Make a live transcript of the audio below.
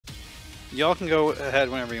Y'all can go ahead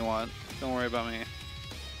whenever you want. Don't worry about me.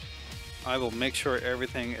 I will make sure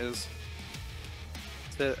everything is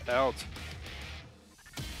set out.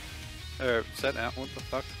 Or set out? What the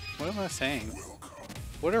fuck? What am I saying?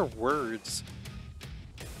 What are words?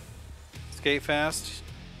 Sk8Fast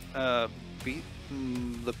beat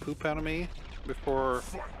the poop out of me before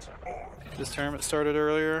this tournament started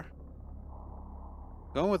earlier.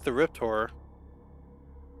 Going with the Riptor.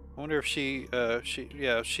 I wonder if she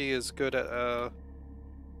is good at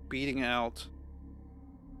beating out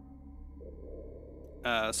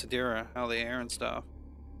Sadira out of the air and stuff.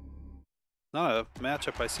 Not a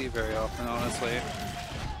matchup I see very often, honestly.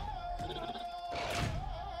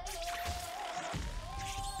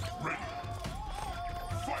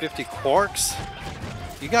 $50 quarks?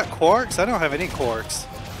 You got quarks? I don't have any quarks.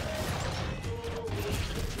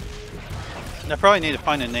 I probably need to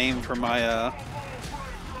find a name for my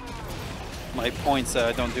my points that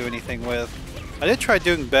I don't do anything with. I did try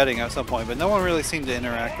doing betting at some point, but no one really seemed to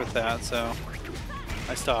interact with that, so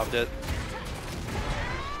I stopped it.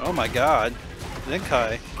 Oh my god.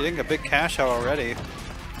 Zenkai, getting a big cash out already.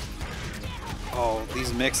 Oh,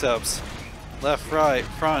 these mix-ups. Left, right,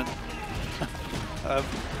 front.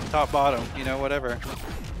 Top, bottom, you know, whatever.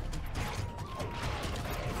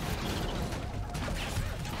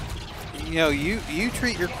 You know, you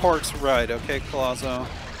treat your quarks right, okay, Colosso?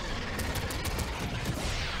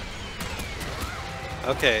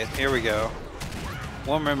 Okay, here we go.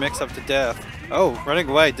 One more mix-up to death. Oh, running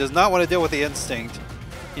away. Does not want to deal with the instinct.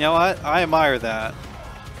 You know what? I admire that.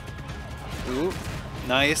 Ooh,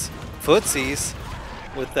 nice. Footsies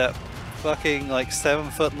with that fucking like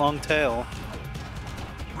 7-foot long tail.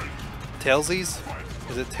 Tailsies?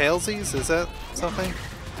 Is it tailsies? Is that something?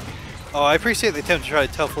 Oh, I appreciate the attempt to try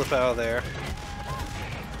to tail flip out of there.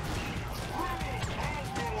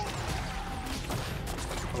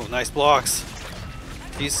 Oh, nice blocks.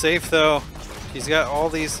 He's safe though. He's got all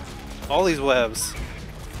these webs.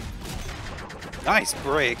 Nice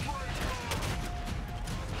break.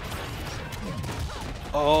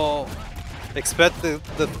 Oh, expect the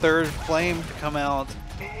third flame to come out.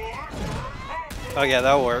 Oh yeah,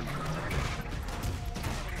 that'll work.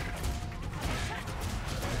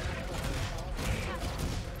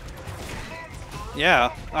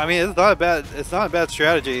 Yeah, I mean it's not a bad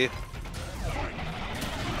strategy.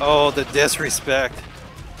 Oh, the disrespect.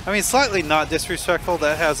 I mean, slightly not disrespectful.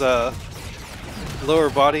 That has a lower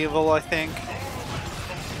body invul, I think.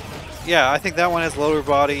 Yeah, I think that one has lower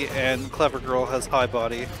body, and Clever Girl has high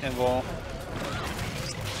body invul.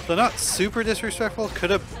 So not super disrespectful. Could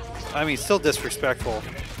have, I mean, still disrespectful,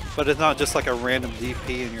 but it's not just like a random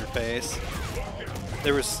DP in your face.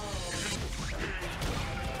 There was.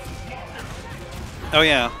 Oh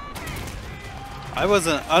yeah. I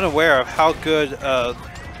wasn't unaware of how good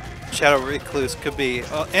Shadow Recluse could be,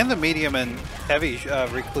 and the medium and heavy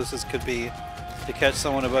Recluses could be to catch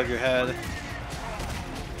someone above your head.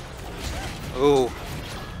 Ooh.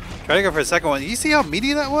 Try to go for a second one. You see how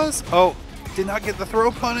meaty that was? Oh, did not get the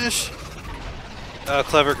throw punish.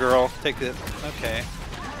 Clever Girl. Take it. Okay.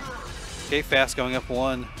 Sk8Fast going up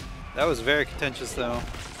 1. That was very contentious though.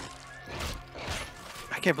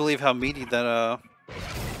 I can't believe how meaty that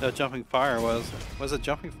jumping fire was. Was it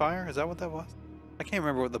jumping fire? Is that what that was? I can't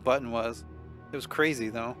remember what the button was. It was crazy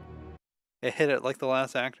though. It hit it like the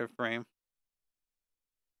last active frame.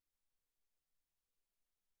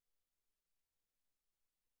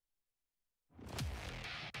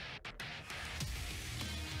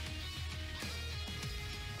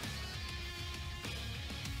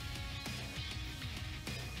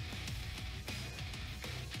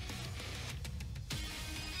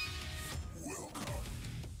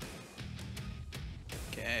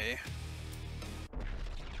 Okay.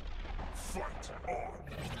 Fight on.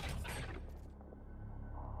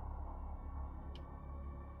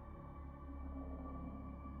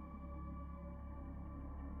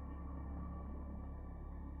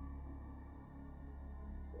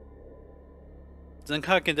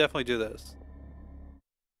 Zenkai can definitely do this.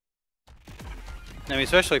 I mean,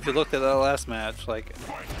 especially if you looked at that last match, like,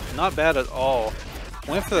 not bad at all.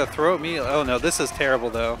 Went for the throw at me. Oh no, this is terrible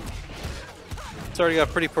though. It's already got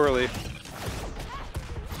pretty poorly.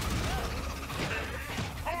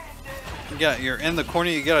 Yeah, you're in the corner.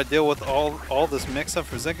 You gotta deal with all this mix-up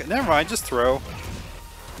for Zenkai. Never mind, just throw.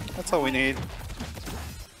 That's all we need.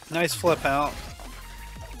 Nice flip out.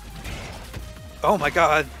 Oh my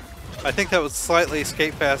god. I think that was slightly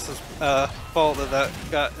Sk8Fast's fault that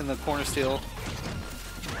got in the corner steal.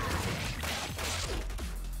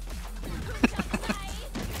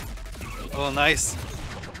 Oh, nice.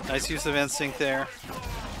 Nice use of instinct there.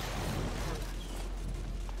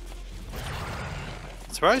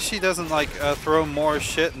 Surprised she doesn't like throw more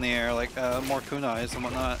shit in the air, like more kunais and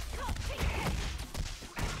whatnot.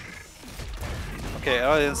 Okay,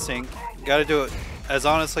 out of instinct. Gotta do it as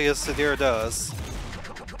honestly as Sadira does.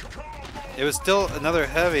 It was still another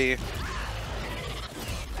heavy.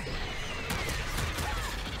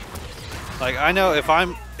 Like I know if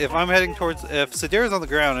I'm heading towards, if Sadira's on the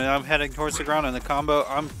ground and I'm heading towards the ground in the combo,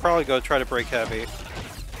 I'm probably gonna try to break heavy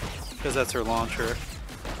because that's her launcher.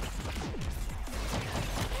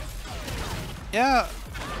 Yeah.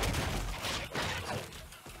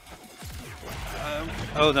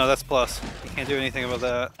 Oh no, that's plus. You can't do anything about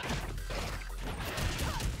that.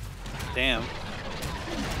 Damn.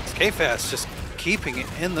 Sk8Fast just keeping it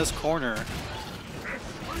in this corner.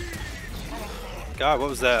 God, what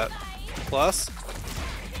was that? Plus?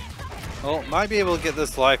 Well, might be able to get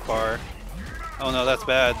this life bar. Oh no, that's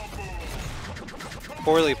bad.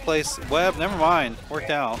 Poorly placed web. Never mind. Worked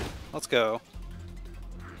out. Let's go.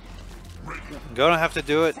 Gonna have to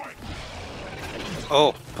do it.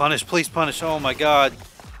 Oh, punish. Please punish. Oh my god.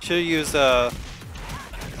 Should have used the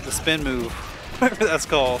spin move. Whatever that's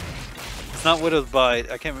called. It's not Widow's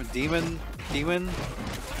Bite. I can't remember. Demon?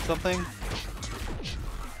 Something?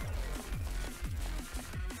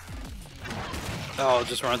 Oh, it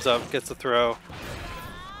just runs up, gets the throw.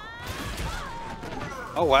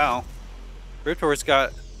 Oh wow. Riptor's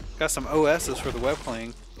got some OSs for the web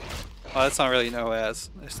cling. Oh, that's not really an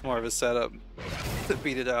OS. It's more of a setup to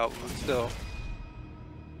beat it out, but still.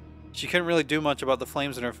 She couldn't really do much about the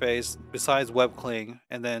flames in her face besides web cling,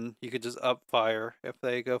 and then you could just up fire if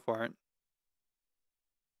they go for it.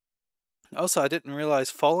 Also, I didn't realize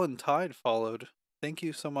Fallen Tide followed. Thank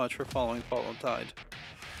you so much for following Fallen Tide.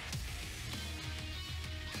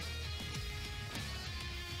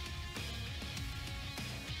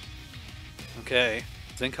 Okay,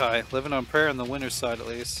 Zenkai, living on prayer on the winner's side at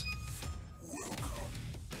least.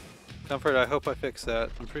 Comfort, I hope I fixed that.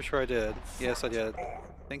 I'm pretty sure I did. Yes, I did.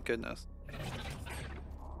 Thank goodness.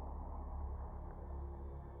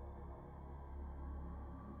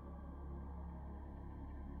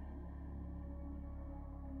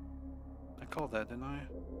 I called that, didn't I?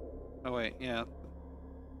 Oh wait, yeah.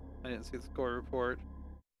 I didn't see the score report.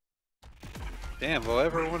 Damn, will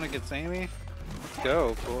everyone against Amy? Let's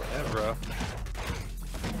go, Evra.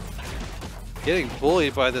 Getting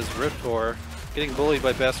bullied by this Riptor. Getting bullied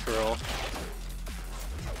by Best Girl.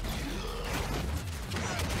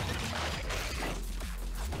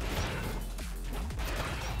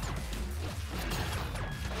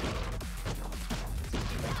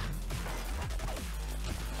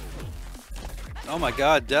 Oh my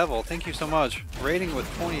god, Devil, thank you so much. Rating with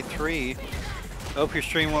 23. Hope your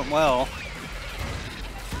stream went well.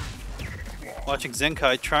 Watching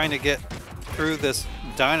Zenkai trying to get through this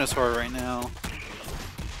dinosaur right now.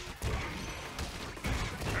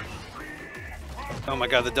 Oh my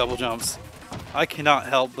god, the double jumps. I cannot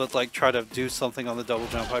help but like try to do something on the double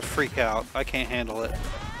jump. I freak out. I can't handle it.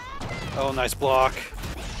 Oh, nice block.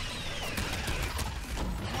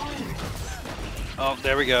 Oh,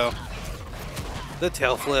 there we go. The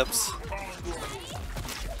tail flips.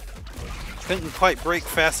 Couldn't quite break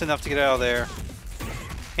fast enough to get out of there.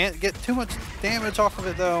 Can't get too much damage off of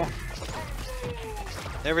it though.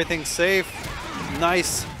 Everything's safe.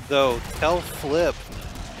 Nice though. Tail flip.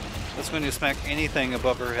 That's going to smack anything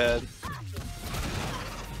above her head.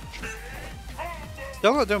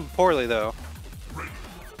 Still not doing poorly though.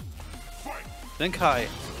 Zenkai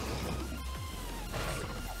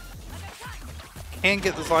can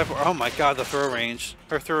get this life. Oh my god, the throw range.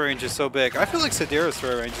 Her throw range is so big. I feel like Sadira's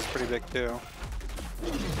throw range is pretty big too.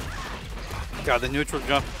 God, the neutral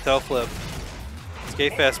jump tail flip.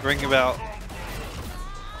 Sk8Fast bringing about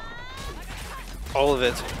all of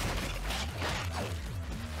it.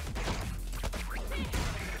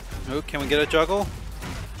 Ooh, can we get a juggle?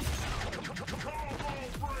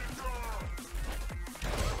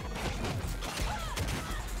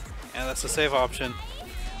 Yeah, that's the save option.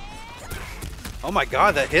 Oh my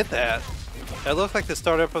god, that hit that. That looked like the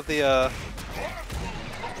startup of the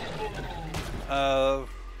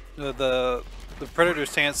Predator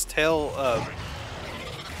stance tail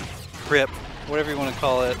grip, whatever you want to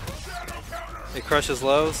call it. It crushes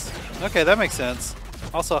lows. Okay, that makes sense.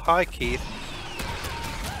 Also, hi Keith.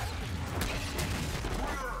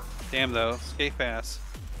 Damn though, Sk8Fast.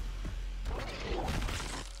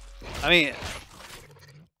 I mean,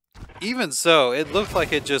 even so, it looked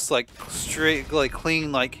like it just like straight, like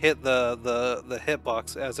clean, like hit the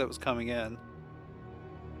hitbox as it was coming in.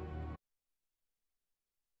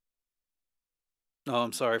 Oh,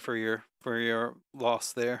 I'm sorry for your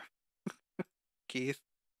loss there, Keith.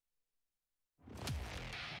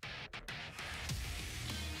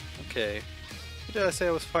 Okay. Who did I say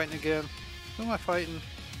I was fighting again? Who am I fighting?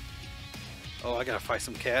 Oh, I gotta fight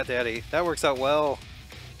some Cat Daddy. That works out well.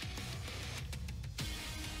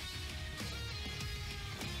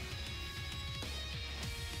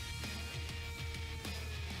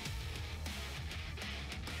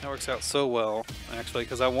 That works out so well, actually,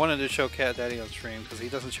 because I wanted to show Cat Daddy on stream, because he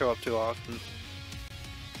doesn't show up too often.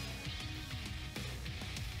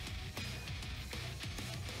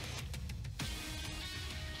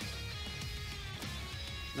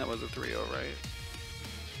 That was a 3-0, right?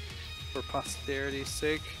 For posterity's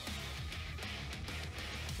sake.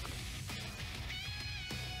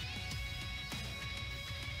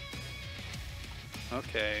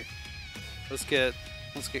 Okay. Let's get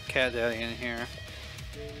Cat Daddy in here.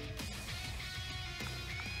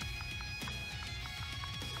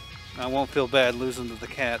 I won't feel bad losing to the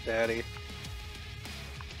Cat Daddy.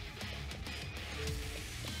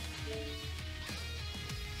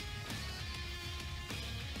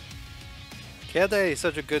 Cat Daddy is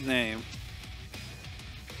such a good name.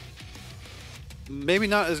 Maybe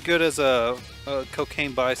not as good as a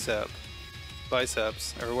cocaine biceps,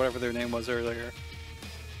 or whatever their name was earlier.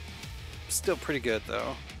 Still pretty good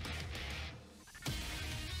though.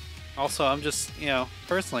 Also, I'm just, you know,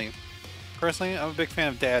 personally, I'm a big fan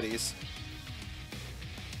of daddies.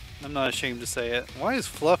 I'm not ashamed to say it. Why is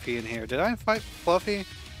Fluffy in here? Did I fight Fluffy?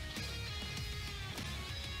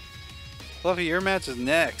 Fluffy, your match is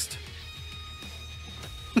next.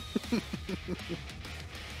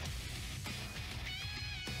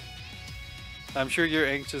 I'm sure you're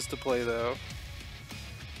anxious to play though.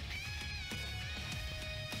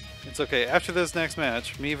 It's okay. After this next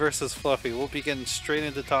match, me versus Fluffy, we'll be getting straight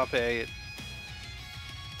into top 8.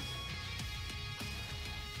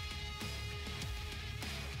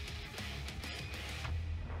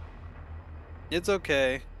 It's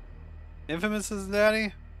okay. Infamous is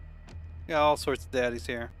daddy? Got all sorts of daddies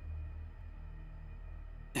here.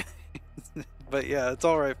 But yeah, it's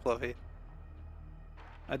alright, Fluffy.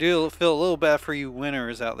 I do feel a little bad for you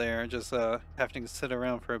winners out there, just having to sit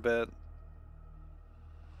around for a bit.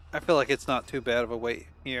 I feel like it's not too bad of a wait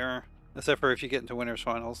here, except for if you get into winners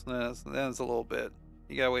finals, then it's a little bit.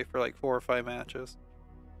 You gotta wait for like 4 or 5 matches.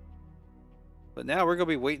 But now we're gonna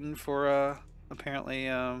be waiting for apparently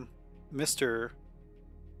Mr.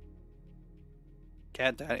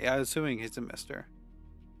 Cat Daddy. I'm assuming he's a Mister.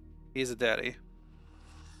 He's a daddy.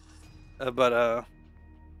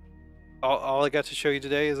 All I got to show you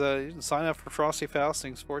today is you can sign up for Frosty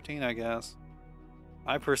Faustings 14, I guess.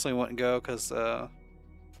 I personally wouldn't go because I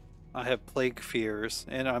have plague fears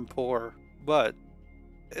and I'm poor, but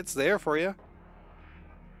it's there for you.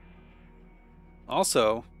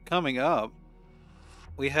 Also, coming up,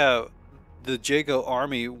 we have the Jago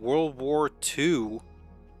Army World War II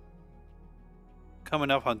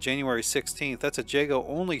coming up on January 16th. That's a Jago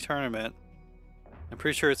only tournament. I'm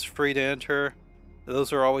pretty sure it's free to enter.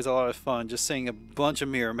 Those are always a lot of fun, just seeing a bunch of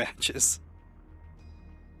mirror matches.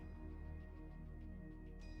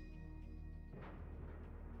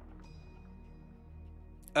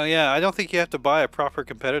 Oh yeah, I don't think you have to buy a proper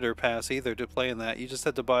competitor pass either to play in that. You just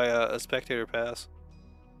have to buy a spectator pass.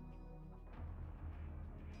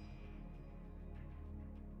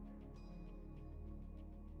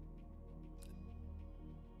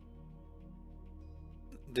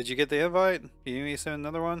 Did you get the invite? You need me to send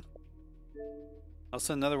another one? I'll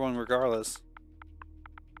send another one regardless.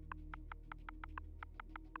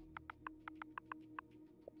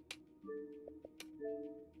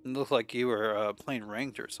 It looked like you were playing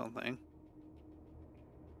ranked or something.